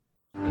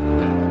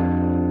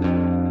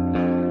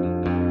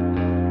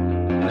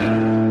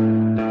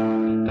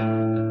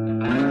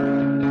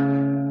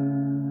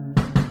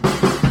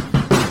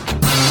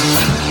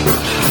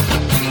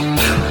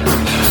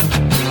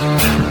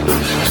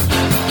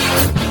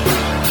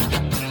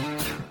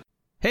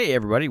Hey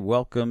everybody,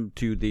 welcome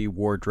to the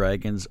War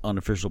Dragons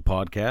unofficial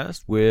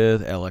podcast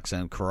with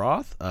LXN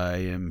Karoth. I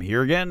am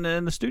here again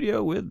in the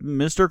studio with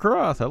Mr.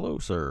 Karoth. Hello,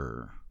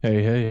 sir.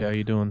 Hey, how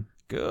you doing?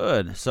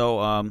 Good.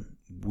 So,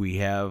 we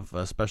have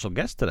a special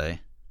guest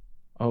today.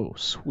 Oh,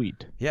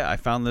 sweet. Yeah, I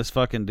found this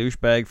fucking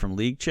douchebag from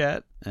League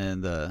Chat,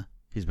 and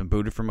he's been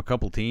booted from a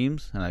couple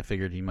teams, and I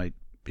figured he might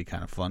be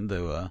kind of fun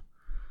to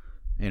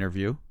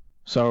interview.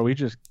 So are we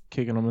just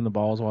kicking them in the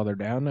balls while they're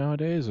down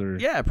nowadays, or?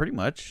 Yeah, pretty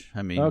much.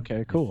 I mean,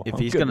 okay, cool. If I'm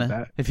he's good with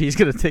gonna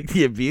that. take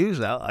the abuse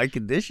out, I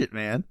can dish it,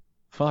 man.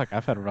 Fuck,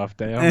 I've had a rough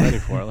day. I'm ready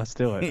for it. Let's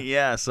do it.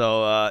 Yeah.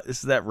 So this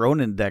is that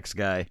Ronin Dex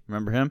guy.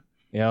 Remember him?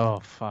 Yeah. Oh,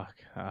 fuck.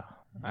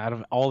 Out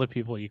of all the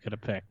people you could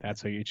have picked,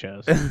 that's who you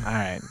chose. All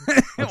right.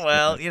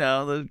 Well, you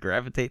know, the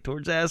gravitate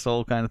towards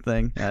asshole kind of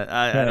thing.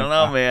 I don't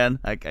know, man.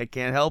 I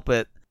can't help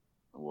it.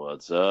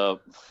 What's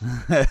up?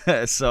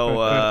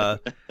 So,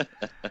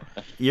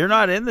 you're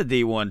not in the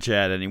D1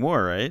 chat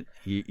anymore, right?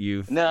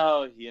 You've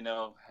No,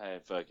 I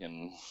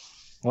fucking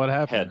What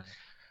happened?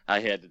 I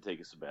had to take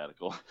a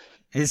sabbatical.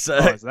 It's,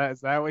 Is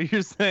that what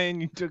you're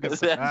saying? You took a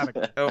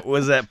sabbatical?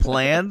 was that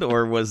planned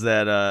or was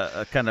that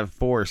a kind of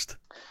forced?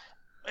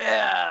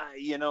 Yeah,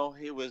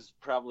 it was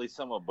probably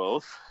some of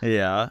both.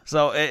 Yeah.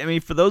 So, I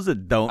mean, for those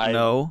that don't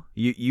know,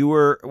 you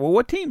were, well,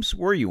 what teams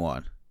were you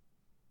on?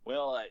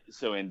 Well,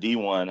 so in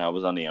D1, I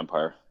was on the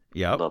Empire.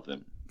 Yeah. Love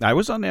them. I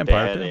was on the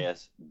Empire too.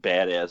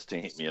 Badass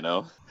team,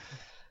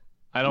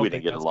 I don't We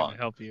think didn't get that's along. going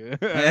to help you.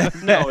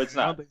 No, it's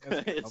I not. don't think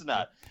that's gonna It's help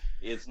not.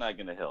 It's not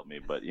going to help me,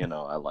 but,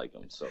 I like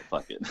them, so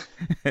fuck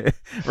it.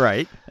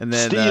 Right. And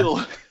then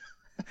Steel.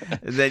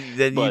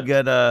 then But-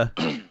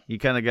 you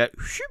kind of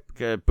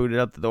got booted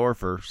out the door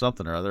for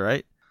something or other,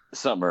 right?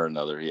 Something or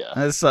another, yeah.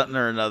 That's something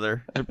or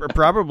another.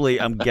 Probably,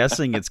 I'm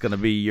guessing it's going to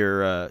be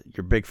your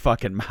big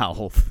fucking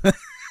mouth.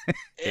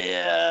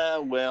 Yeah,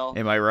 well,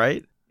 Am I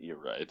right? you're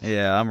right.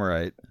 Yeah, I'm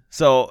right.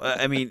 So,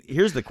 I mean,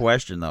 here's the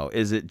question though: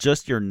 is it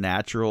just your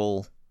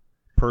natural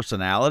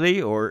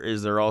personality, or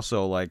is there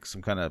also like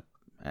some kind of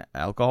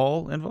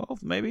alcohol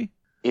involved? Maybe.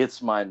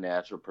 It's my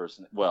natural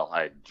person. Well,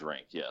 I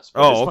drink, yes.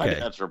 Oh, it's okay. my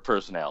natural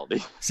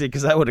personality. See,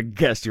 because I would have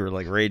guessed you were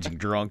like raging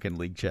drunk in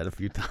League Chat a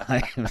few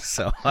times.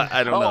 So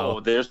I don't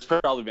know. There's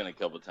probably been a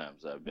couple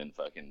times I've been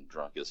fucking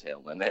drunk as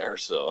hell in there,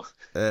 so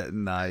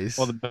Nice.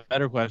 Well, the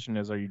better question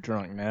is, are you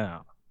drunk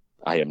now?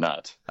 I am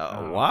not.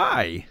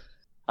 Why?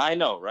 I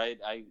know, right?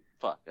 I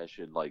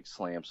should like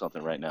slam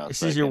something right now. This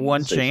so is I your can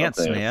one say chance,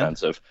 something man.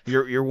 Offensive.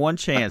 Your one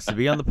chance to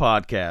be on the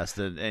podcast,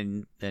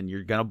 and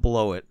you're gonna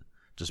blow it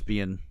just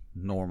being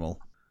normal.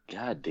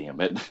 God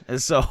damn it.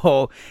 And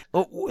so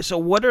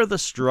what are the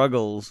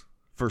struggles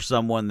for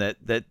someone that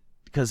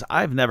because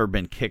I've never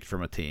been kicked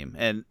from a team,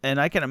 and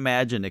I can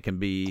imagine it can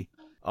be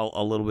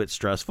a little bit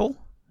stressful,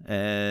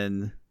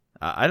 and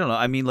I don't know.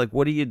 I mean, like,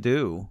 what do you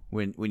do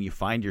when you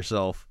find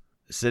yourself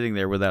sitting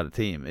there without a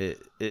team?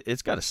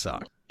 It's got to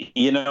suck.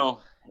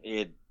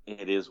 It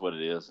is what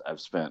it is.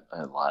 I've spent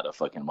a lot of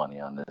fucking money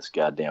on this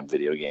goddamn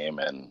video game,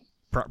 and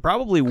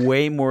Probably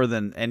way more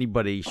than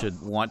anybody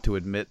should want to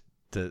admit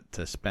to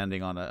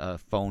spending on a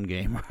phone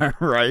game,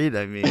 right?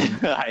 I mean,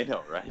 I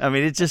know, right? I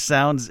mean, it just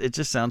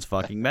sounds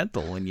fucking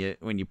mental when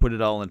you put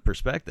it all in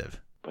perspective.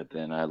 But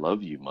then I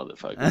love you,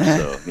 motherfucker.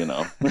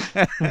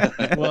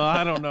 So Well,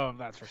 I don't know if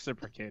that's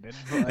reciprocated.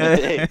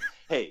 But...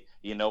 hey,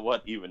 you know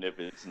what? Even if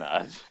it's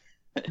not.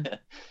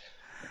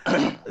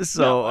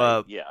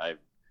 So,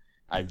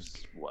 I've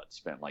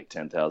spent like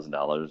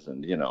 $10,000,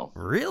 and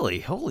really,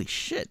 holy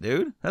shit,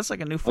 dude, that's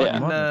like a new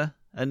fucking Yeah.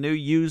 a new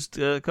used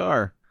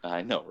car.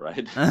 I know,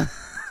 right?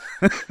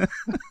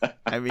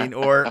 I mean,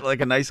 or like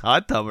a nice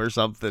hot tub or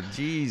something.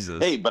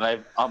 Jesus. Hey,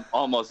 but I'm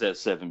almost at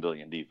 7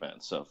 billion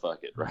defense, so fuck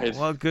it, right?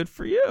 Well, good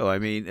for you. I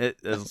mean,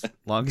 as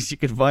long as you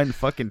can find a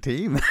fucking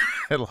team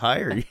that'll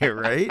hire you,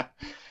 right?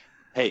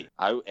 Hey,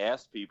 I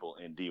asked people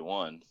in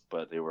D1,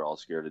 but they were all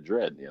scared of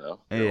Dread. They're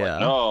Yeah. like,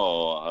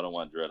 no, I don't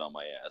want Dread on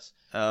my ass.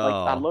 Oh.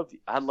 Like,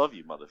 I love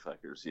you,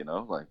 motherfuckers.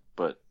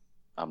 But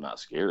I'm not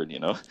scared.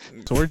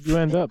 So where'd you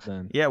end up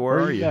then? Yeah, where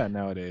are you? at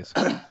nowadays?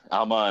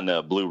 I'm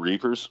on Blue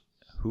Reapers.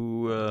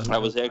 Who? I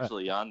was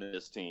actually on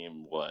this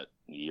team, a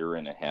year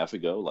and a half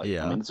ago?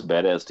 Yeah. I mean, it's a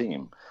badass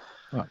team.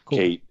 Oh, cool.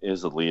 Kate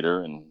is the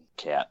leader, and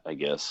Kat, I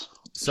guess.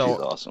 So- she's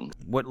awesome.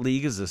 What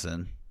league is this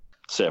in?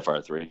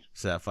 Sapphire 3.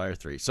 Sapphire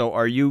 3. So,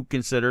 are you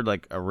considered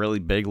like a really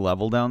big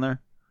level down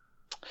there?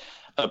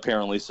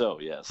 Apparently so,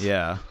 yes.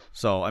 Yeah.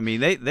 So, I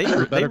mean, they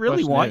Better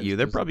really question want is, you.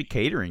 They're is- probably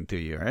catering to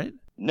you, right?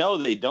 No,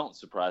 they don't,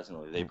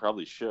 surprisingly. They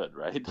probably should,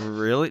 right?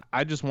 Really?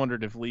 I just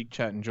wondered if League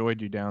Chat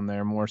enjoyed you down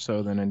there more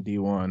so than in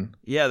D1.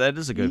 Yeah, that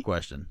is a good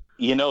question.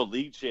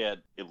 League Chat,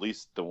 at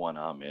least the one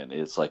I'm in,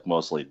 it's like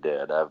mostly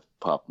dead. I've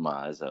popped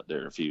my eyes out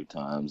there a few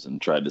times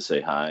and tried to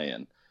say hi,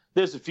 and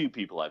there's a few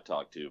people I've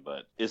talked to,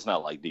 but it's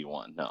not like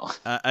D1, no.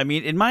 I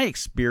mean, in my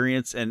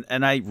experience, and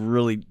I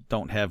really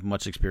don't have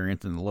much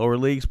experience in the lower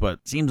leagues, but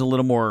it seems a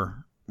little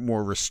more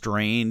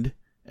restrained,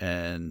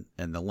 and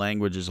the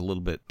language is a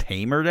little bit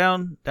tamer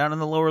down in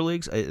the lower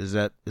leagues. Is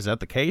that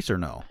the case or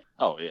no?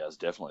 Oh, yeah, it's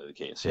definitely the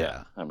case, yeah.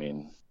 Yeah. I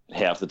mean,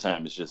 half the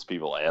time it's just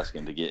people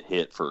asking to get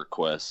hit for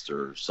requests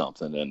or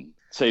something and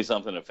say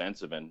something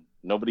offensive, and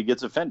nobody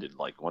gets offended.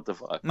 Like, what the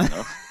fuck, you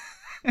know?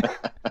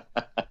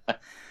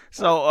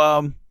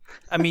 So,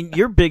 I mean,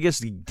 your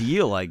biggest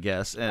deal, I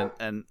guess,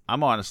 and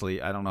I'm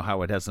honestly, I don't know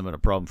how it hasn't been a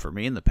problem for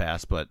me in the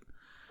past, but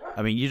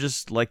I mean, you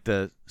just like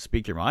to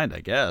speak your mind, I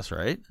guess,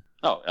 right?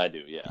 Oh, I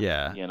do, yeah.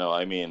 Yeah. You know,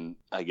 I mean,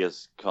 I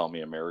guess call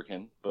me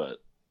American, but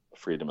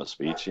freedom of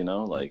speech, you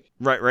know, like.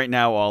 Right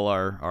now, all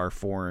our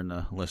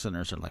foreign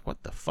listeners are like,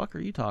 "What the fuck are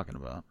you talking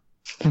about?"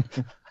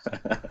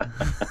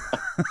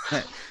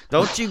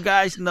 Don't you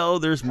guys know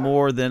there's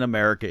more than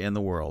America in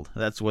the world?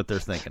 That's what they're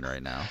thinking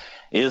right now.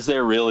 Is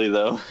there really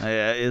though?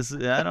 I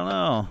don't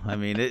know. I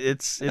mean,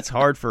 it's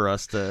hard for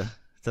us to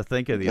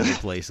think of the other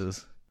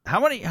places. How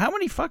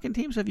many fucking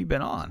teams have you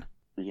been on?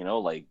 You know,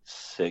 like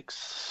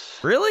 6.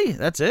 Really?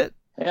 That's it?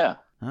 Yeah.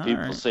 All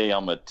People right. say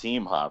I'm a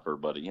team hopper,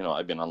 but you know,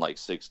 I've been on like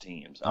 6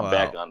 teams. I'm Wow.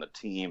 back on the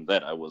team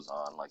that I was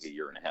on like a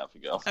year and a half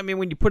ago. I mean,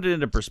 when you put it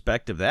into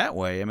perspective that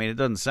way, I mean, it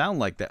doesn't sound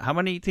like that. How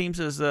many teams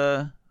has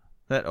that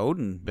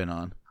Odin been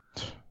on?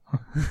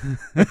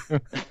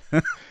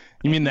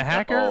 You mean the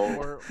hacker? Oh.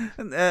 Or...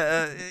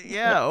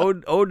 Yeah,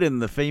 Odin,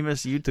 the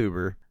famous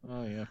YouTuber.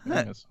 Oh yeah,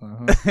 famous.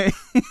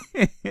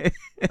 Uh-huh.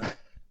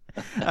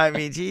 I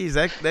mean, geez,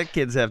 that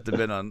kid's have to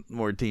been on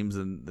more teams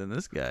than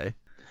this guy.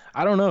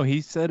 I don't know.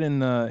 He said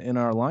in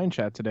our line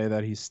chat today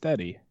that he's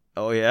steady.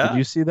 Oh yeah. Did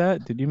you see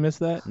that? Did you miss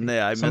that?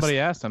 Yeah, Somebody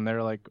asked him. They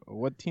were like,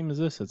 "What team is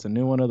this? It's a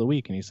new one of the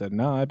week." And he said,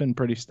 "No, I've been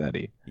pretty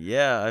steady."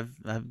 Yeah,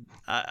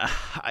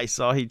 I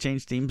saw he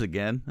changed teams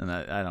again, and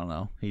I don't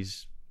know.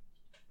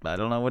 I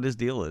don't know what his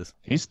deal is.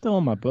 He's still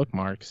in my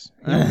bookmarks.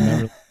 He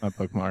never left my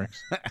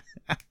bookmarks.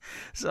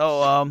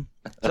 So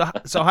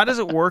how does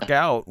it work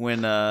out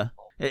when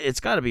it's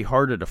got to be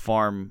harder to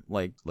farm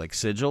like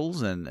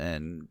sigils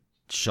and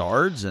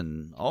shards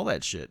and all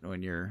that shit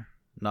when you're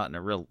not in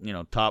a real,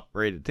 top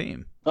rated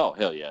team. Oh,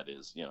 hell yeah, it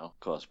is. You know,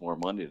 costs more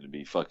money to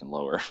be fucking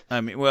lower. I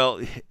mean, well,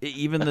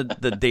 even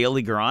the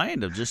daily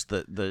grind of just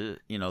the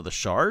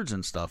shards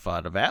and stuff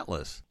out of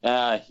Atlas.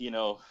 You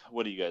know,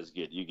 what do you guys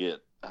get?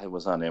 I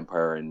was on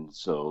Empire, and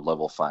so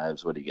level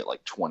 5s, what do you get,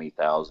 like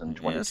 20,000,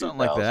 22,000? Yeah, something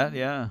like that,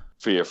 yeah.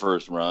 For your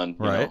first run,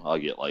 you Right. know, I'll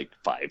get like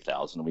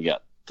 5,000. We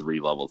got 3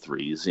 level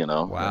 3s, you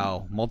know.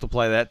 Wow.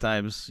 Multiply that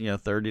times,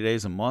 30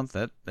 days a month.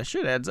 That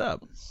shit adds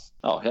up.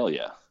 Oh, hell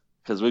yeah.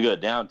 Because we go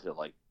down to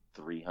like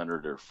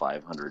 300 or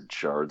 500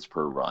 shards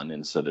per run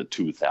instead of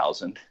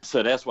 2,000.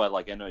 So that's why,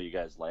 like, I know you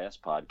guys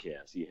last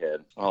podcast, you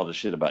had all the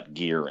shit about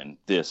gear and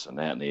this and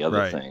that and the other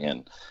Right. thing.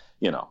 And,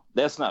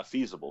 that's not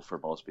feasible for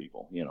most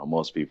people.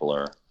 Most people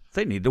are,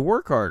 They need to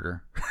work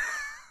harder.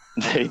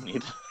 they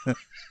need.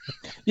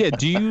 Yeah.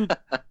 Do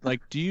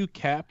you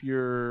cap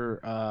your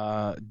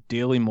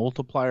daily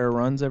multiplier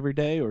runs every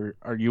day, or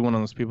are you one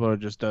of those people that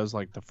just does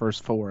like the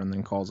first 4 and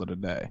then calls it a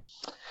day?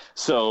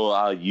 So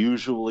I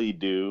usually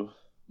do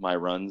my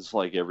runs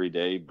like every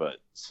day, but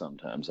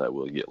sometimes I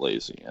will get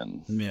lazy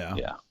and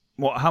Yeah.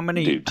 Well, how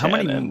many do 10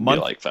 and be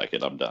months? like, fuck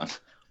it, I'm done.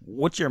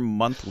 What's your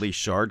monthly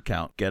shard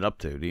count get up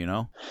to? Do you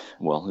know?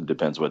 Well, it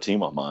depends what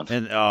team I'm on.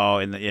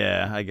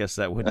 I guess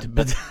that would.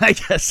 But I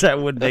guess that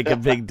would make a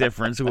big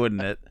difference,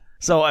 wouldn't it?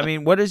 So, I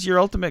mean, what is your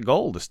ultimate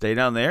goal? To stay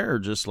down there, or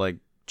just like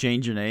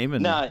change your name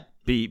and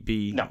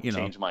be No,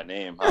 change my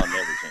name. I'll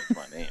never change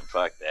my name.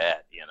 Fuck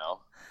that,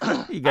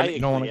 You got. You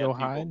don't want to go people-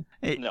 hide?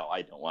 Hey. No,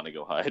 I don't want to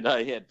go hide.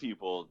 I had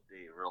people,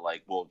 they were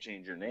like, well,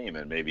 change your name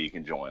and maybe you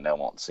can join. I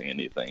won't say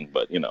anything,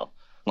 but,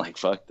 like,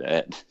 fuck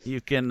that. You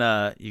can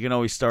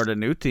always start a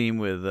new team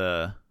with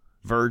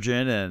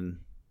Virgin and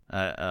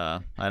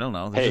I don't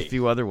know. There's a Hey.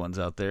 few other ones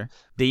out there.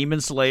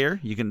 Demon Slayer.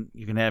 You can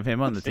have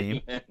him on the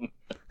team.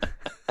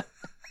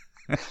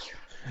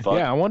 Fuck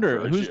Yeah, I wonder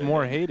who's Virgin.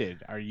 more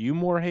hated. Are you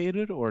more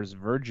hated, or is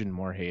Virgin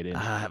more hated?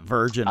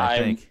 Virgin, I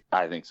think.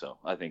 I think so.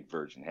 I think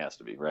Virgin has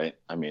to be, right?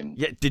 I mean,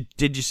 Yeah,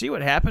 did you see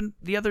what happened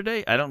the other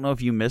day? I don't know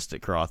if you missed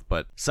it, Croth,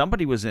 but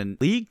somebody was in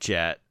league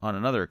chat on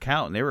another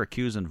account, and they were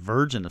accusing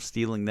Virgin of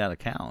stealing that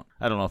account.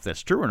 I don't know if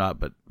that's true or not,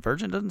 but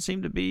Virgin doesn't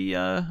seem to be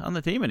on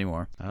the team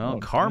anymore. Oh,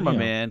 karma, damn.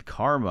 man,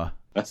 karma.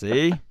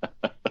 See?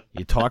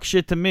 You talk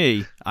shit to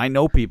me, I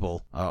know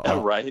people.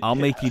 Right, I'll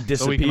make you So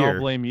disappear. we can all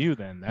blame you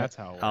then. That's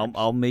how it works.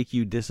 I'll make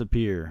you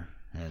disappear,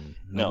 and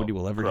No, nobody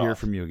will ever hear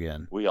Croft. from you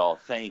again. we all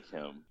thank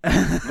him.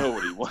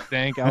 Nobody wants.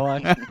 Thank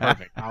Alex.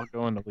 Perfect. I'll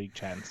go into league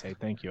chat and say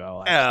thank you,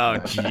 Alex.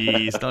 Oh,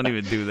 jeez, don't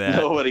even do that.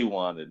 Nobody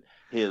wanted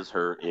his,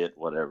 her, it,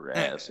 whatever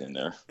ass in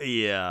there.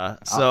 Yeah,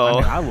 I so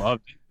mean, I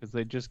loved it because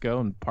they just go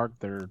and park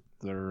their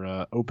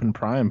open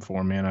prime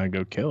for me, and I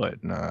go kill it.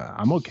 And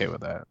I'm okay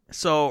with that.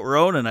 So,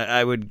 Ronan,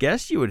 I would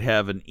guess you would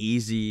have an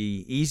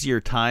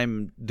easier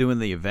time doing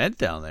the event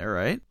down there,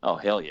 right? Oh,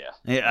 hell yeah.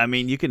 Yeah, I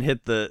mean, you can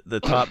hit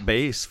the top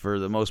base for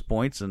the most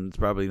points, and it's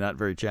probably not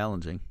very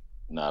challenging.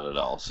 Not at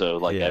all. So,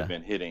 like, Yeah. I've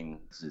been hitting,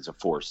 it's a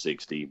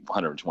 460,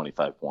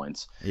 125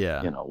 points,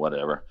 Yeah,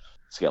 whatever.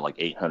 It's got like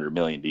 800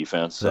 million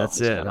defense. So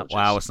that's it's it. kinda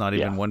Wow, just- it's not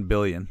even yeah. 1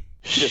 billion.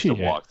 Just Shit. a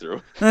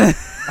walkthrough.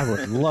 I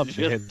would love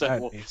to hit Just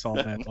that a- base all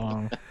that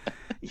long.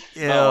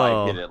 Oh,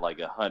 I hit it like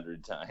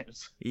 100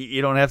 times.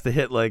 You don't have to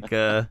hit like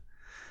a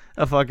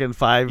fucking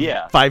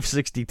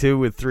 562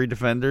 with 3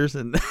 defenders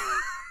and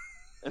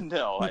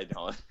No, I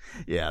don't.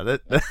 yeah,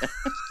 that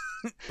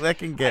that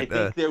can I get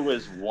think there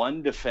was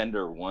one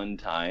defender one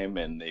time,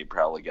 and they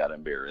probably got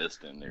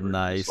embarrassed, and they were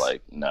Nice. just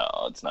like, "No,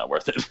 it's not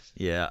worth it."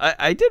 yeah.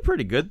 I did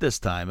pretty good this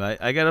time.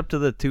 I got up to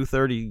the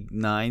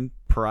 239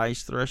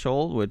 prize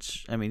threshold,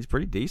 which I mean is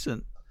pretty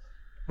decent.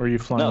 Were you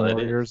flying No, that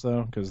warriors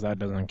though? Because that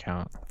doesn't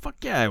count. Fuck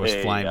yeah, I was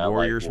Hey, flying I like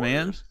warriors,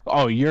 man.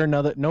 Oh, you're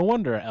another. No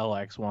wonder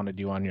LX wanted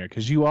you on here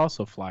because you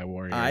also fly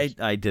warriors.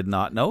 I did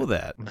not know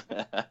that.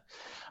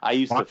 I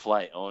used to What?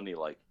 fly Oni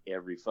like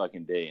every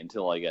fucking day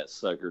until I got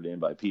suckered in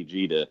by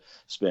PG to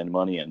spend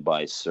money and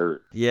buy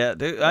cert. Yeah,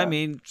 dude, I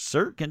mean,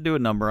 Cert can do a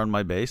number on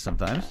my base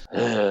sometimes.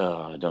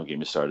 Don't get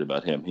me started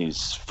about him.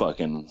 He's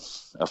fucking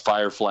a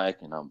fire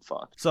flak, and I'm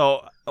fucked.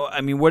 So,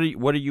 I mean, what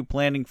are you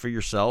planning for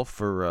yourself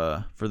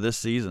for this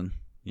season?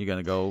 You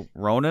gonna go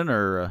Ronin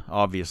or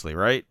obviously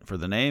right for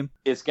the name?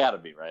 It's got to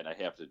be right. I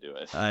have to do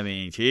it. I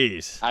mean,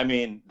 jeez. I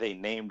mean, they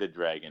named a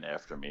dragon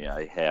after me.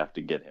 I have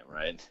to get him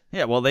right.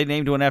 Yeah, well, they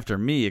named one after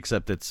me,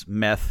 except it's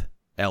Meth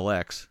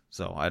LX.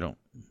 So I don't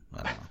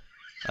know.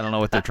 I don't know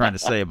what they're trying to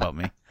say about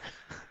me.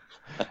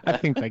 I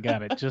think they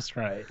got it just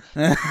right.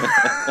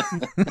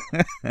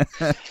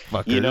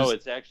 Fuckers. You know,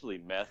 it's actually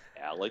Meth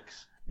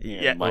Alex. And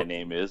Yeah, my well-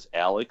 name is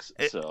Alex,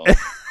 so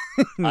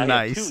I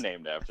nice. have 2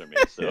 named after me.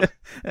 So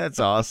That's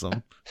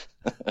awesome.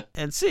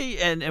 And see,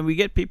 and we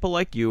get people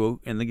like you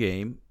in the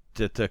game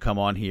to come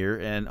on here,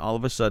 and all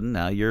of a sudden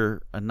now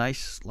you're a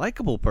nice,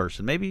 likable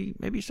person. Maybe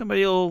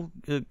somebody will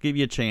give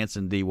you a chance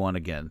in D1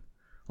 again,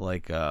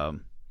 like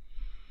Don't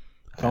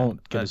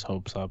get his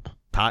hopes up.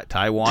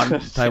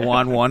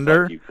 Taiwan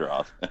Wonder. Fuck you,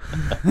 Croft.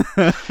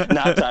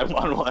 Not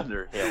Taiwan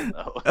Wonder. Hell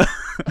no.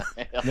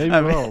 Maybe I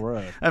mean- Royal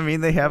Road. I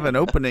mean, they have an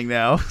opening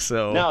now,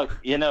 so No,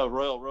 you know,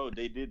 Royal Road,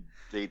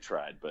 they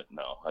tried, but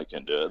no, I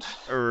couldn't do it.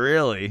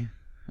 really,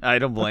 I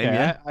don't blame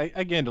Okay,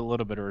 I gained a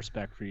little bit of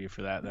respect for you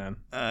for that then.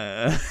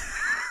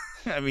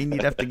 you. I mean,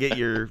 you'd have to get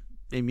your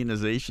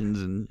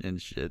immunizations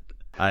and shit.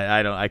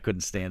 I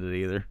couldn't stand it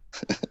either,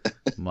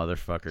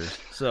 motherfuckers.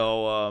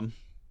 So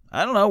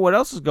I don't know what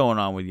else is going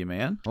on with you,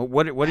 man.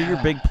 What are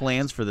your big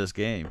plans for this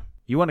game?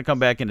 You want to come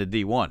back into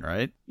D1,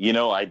 right? You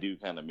know, I do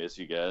kind of miss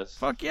you guys.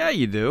 Fuck yeah,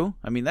 you do.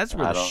 I mean, that's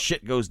where I the don't-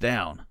 shit goes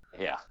down.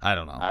 Yeah, I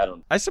don't know. I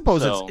don't. I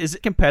suppose So- is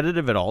it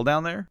competitive at all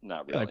down there?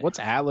 Not really. Like, what's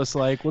Atlas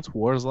like? What's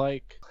Wars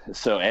like?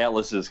 So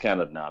Atlas is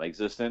kind of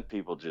non-existent.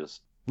 People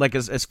just Like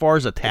as far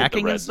as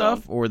attacking red and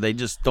stuff, zone. or they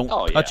just don't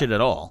Oh, touch yeah. it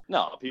at all?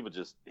 no. People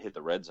just hit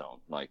the red zone.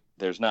 Like,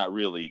 there's not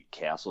really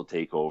castle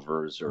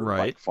takeovers or Right.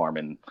 like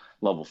farming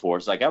level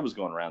 4s. Like, I was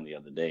going around the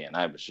other day and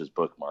I was just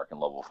bookmarking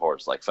level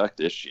 4s. Like, fuck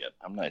this shit.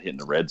 I'm not hitting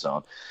the red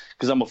zone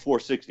because I'm a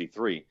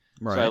 463.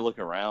 Right. So I look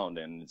around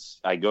and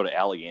I go to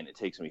Allegheny and it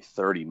takes me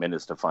 30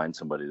 minutes to find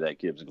somebody that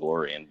gives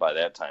glory. And by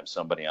that time,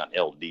 somebody on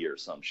LD or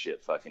some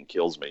shit fucking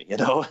kills me, you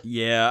know?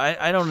 Yeah,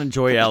 I don't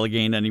enjoy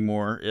Allegheny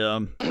anymore.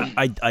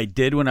 I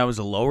did when I was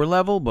a lower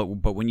level, but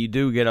when you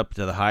do get up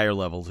to the higher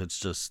levels,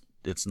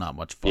 it's not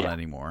much fun Yeah.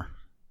 anymore.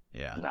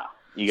 Yeah, No,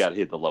 you got to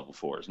hit the level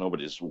 4s.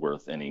 Nobody's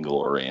worth any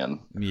glory. And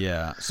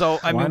yeah. So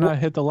I Why mean, not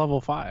hit the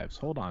level 5s?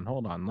 Hold on.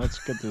 Let's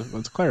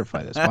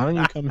clarify this. Why don't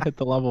you come hit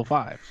the level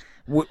 5s?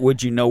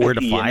 would you know where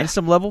to Yeah. find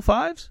some level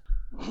 5s?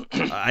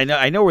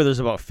 I know where there's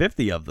about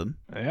 50 of them.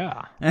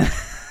 Yeah.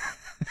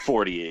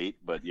 48,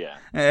 but yeah,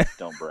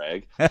 don't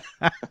brag.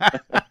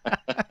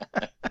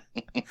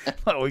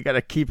 Well, we got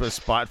to keep a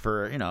spot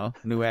for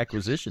new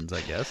acquisitions,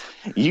 I guess.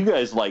 You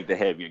guys like to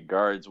have your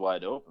guards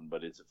wide open,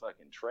 but it's a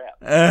fucking trap.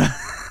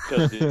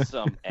 Because it's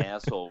some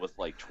asshole with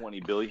like 20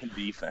 billion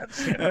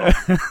defense, you know?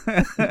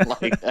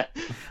 Like that.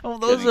 Well,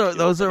 Getting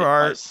those killed are in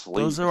our my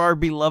sleep. our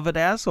beloved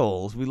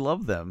assholes. We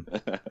love them,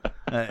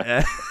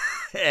 and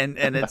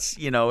it's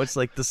it's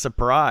like the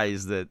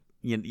surprise that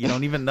you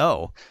don't even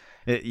know.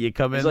 You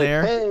come He's in like,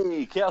 there,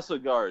 hey, castle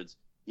guards.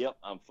 Yep,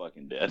 I'm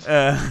fucking dead.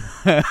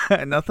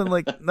 nothing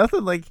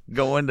like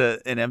going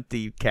to an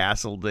empty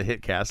castle to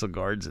hit castle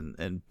guards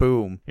and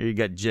boom, here you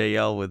got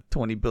JL with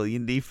 20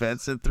 billion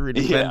defense and 3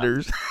 Yeah.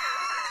 defenders.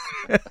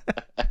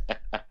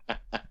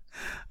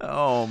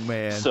 Oh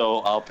man. So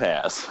I'll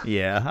pass.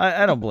 Yeah,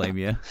 I don't blame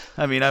you.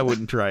 I mean, I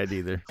wouldn't try it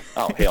either.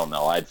 Oh, hell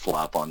no. I'd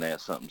flop on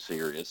that, something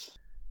serious.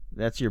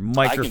 That's your I can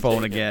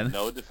microphone take it. again.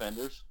 No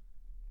defenders.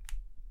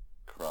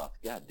 Croft,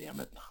 god damn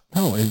it.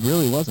 No, it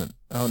really wasn't.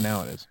 Oh,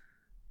 now it is.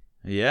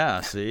 Yeah,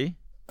 see?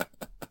 Fuck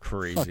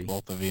Crazy.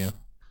 both of you.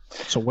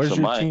 So where's So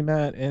your my- team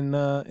at in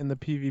the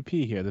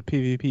PvP here? The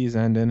PvP's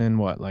ending in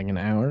what, like an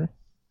hour?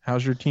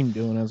 How's your team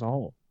doing as a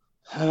whole?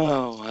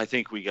 Oh, I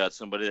think we got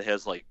somebody that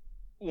has like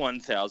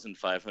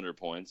 1,500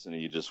 points, and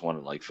you just want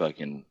to like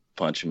fucking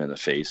punch him in the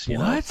face. You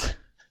know? What?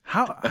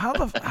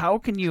 How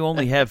can you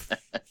only have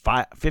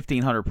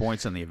 1,500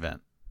 points in the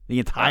event? The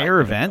entire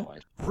I event? don't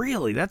know.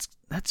 Really? That's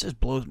just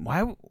blows.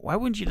 Why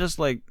wouldn't you just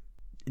like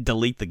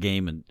delete the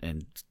game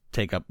and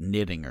take up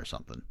knitting or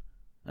something?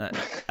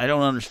 I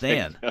don't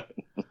understand.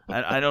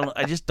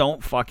 I just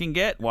don't fucking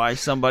get why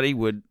somebody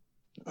would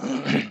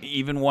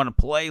even want to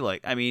play.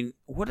 Like, I mean,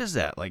 what is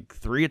that? Like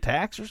 3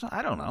 attacks or something?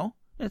 I don't know.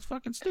 It's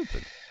fucking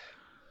stupid.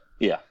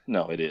 Yeah,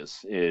 no, it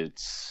is.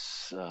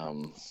 It's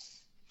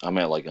I'm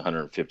at like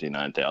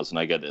 159,000.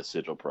 I got that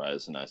sigil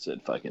prize, and I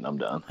said, "Fucking, I'm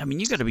done." I mean,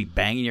 you got to be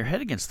banging your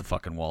head against the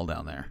fucking wall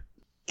down there.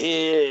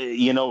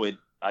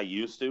 I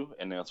used to,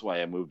 and that's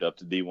why I moved up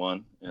to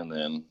D1, and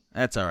then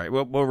That's all right.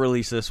 We'll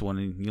release this one,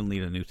 and you'll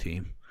need a new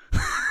team.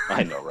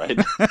 I know, right?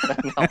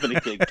 I'm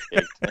gonna get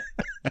kicked.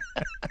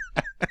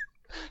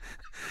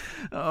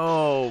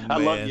 Oh man, I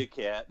love you,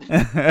 Cat.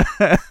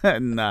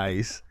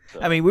 Nice.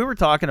 So, I mean, we were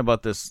talking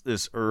about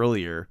this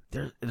earlier.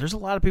 There's a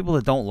lot of people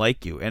that don't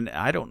like you, and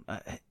I don't.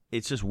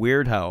 It's just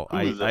weird how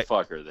who the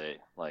fuck are they?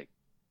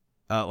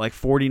 like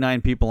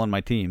 49 people on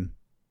my team.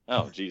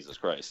 Oh, Jesus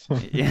Christ.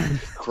 Yeah.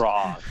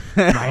 Cross.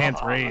 My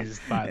hand's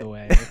raised, by the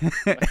way.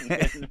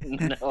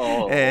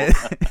 No.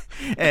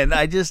 And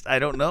I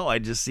don't know. I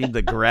just seem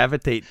to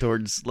gravitate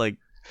towards like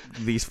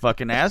these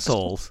fucking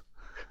assholes.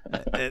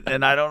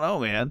 And I don't know,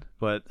 man.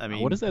 But I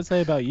mean, What does that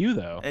say about you,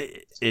 though?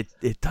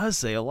 It does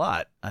say a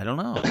lot. I don't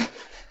know.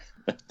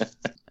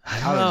 I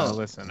don't know.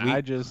 Listen,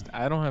 I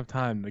don't have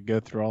time to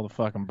go through all the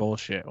fucking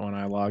bullshit when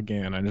I log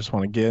in. I just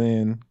want to get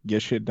in,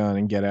 get shit done,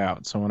 and get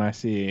out. So when I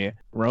see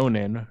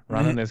Ronan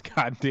running his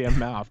goddamn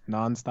mouth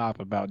nonstop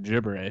about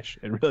gibberish,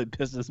 it really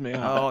pisses me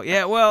off. Oh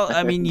yeah, well,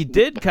 I mean, you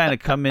did kind of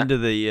come into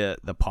the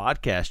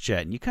podcast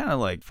chat, and you kind of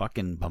like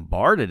fucking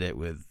bombarded it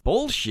with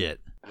bullshit.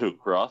 Who,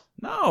 Cross?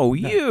 No,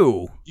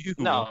 you.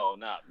 No,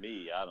 not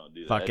me. I don't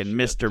do that. Fucking shit.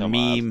 Mr.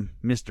 Come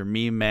Mr.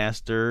 Meme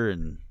Master,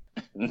 and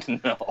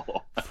on.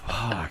 No.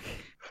 fuck.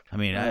 I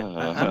mean,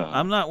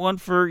 I'm not one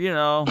for,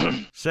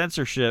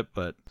 censorship,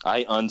 but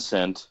I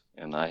unsent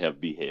and I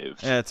have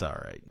behaved. that's all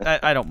right.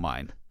 I don't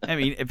mind. I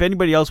mean, if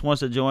anybody else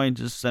wants to join,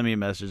 just send me a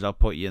message. I'll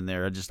put you in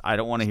there. I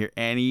don't want to hear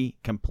any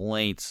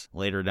complaints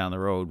later down the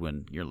road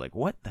when you're like,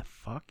 what the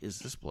fuck is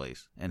this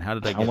place? And how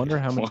did I get I wonder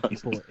here? how many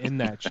people in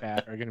that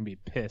chat are going to be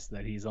pissed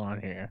that he's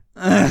on here.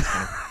 That's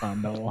gonna be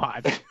fun to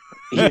watch.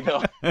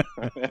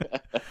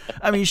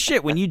 I mean,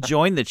 shit, when you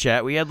joined the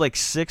chat, we had like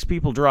 6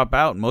 people drop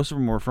out, and most of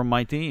them were from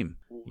my team.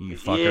 You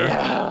fucker.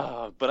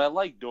 Yeah, but I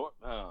like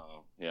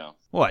yeah.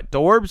 What,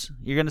 Dorbs?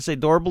 You're going to say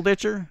Dorble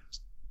Ditcher?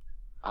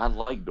 I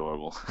like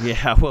Dorble.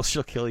 Yeah, well,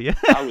 she'll kill you.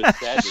 I was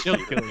sad to She'll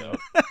see her kill you.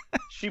 go.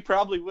 She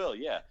probably will,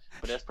 yeah.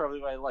 But that's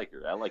probably why I like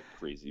her. I like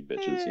crazy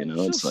bitches,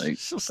 It's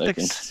like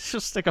she'll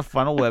stick a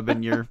funnel web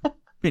in your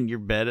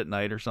bed at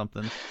night or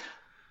something,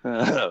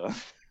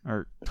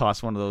 or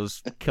toss one of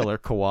those killer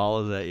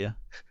koalas at you,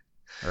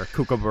 or a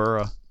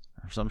kookaburra,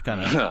 or some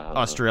kind of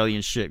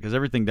Australian shit. Because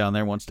everything down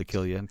there wants to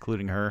kill you,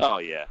 including her. Oh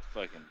yeah,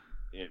 fucking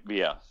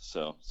yeah.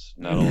 So it's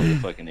not only the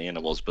fucking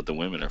animals, but the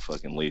women are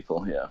fucking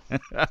lethal. Yeah.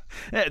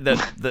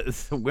 the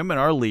women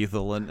are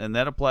lethal, and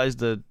that applies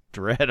to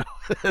Dread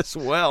as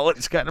well.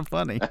 It's kind of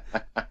funny.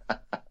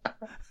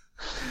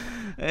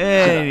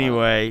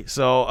 Anyway,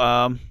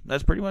 so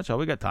that's pretty much all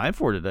we got time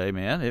for today,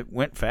 man. It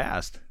went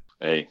fast.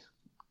 Hey.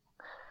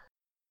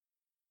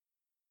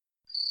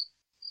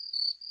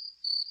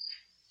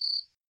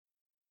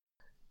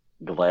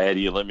 Glad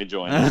you let me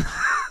join.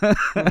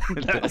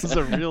 That was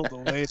a real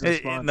delayed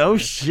response. No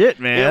shit,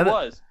 man. It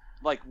was.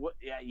 Like, what?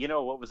 Yeah,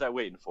 what was I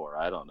waiting for?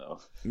 I don't know.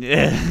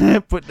 Yeah,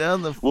 put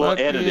down the We'll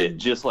fucking... edit it,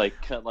 just like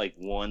cut like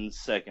 1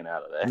 second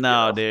out of that.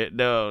 No, dude,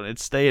 no. It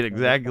stayed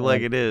exactly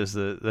like it is.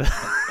 The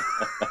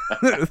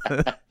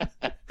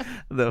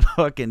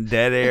fucking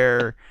dead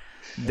air,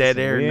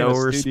 no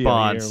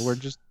response. Here. We're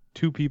just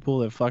 2 people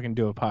that fucking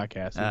do a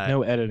podcast. There's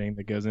no editing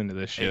that goes into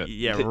this shit.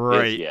 Yeah,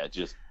 right. Yeah,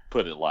 just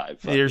put it live.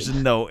 There's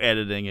no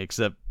editing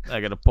except I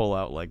got to pull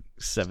out like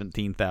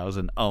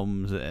 17,000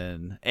 ums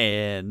and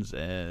ands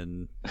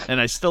and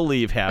I still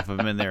leave half of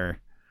them in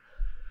there.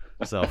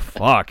 So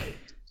fuck.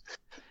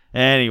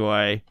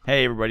 Anyway,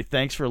 hey everybody,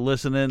 thanks for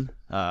listening.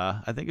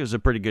 I think it was a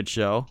pretty good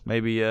show.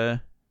 Maybe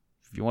if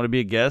you want to be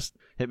a guest,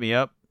 hit me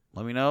up.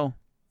 Let me know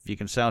if you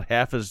can sound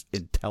half as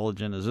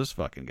intelligent as this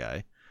fucking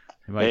guy.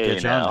 You might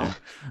catch on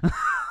there.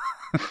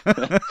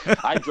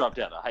 I dropped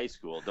out of high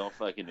school. Don't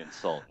fucking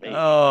insult me.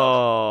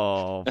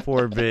 Oh,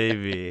 poor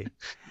baby.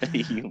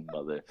 You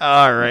mother.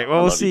 All right.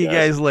 Well, we'll see you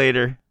guys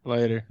later.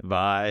 Later.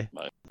 Bye.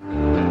 Bye.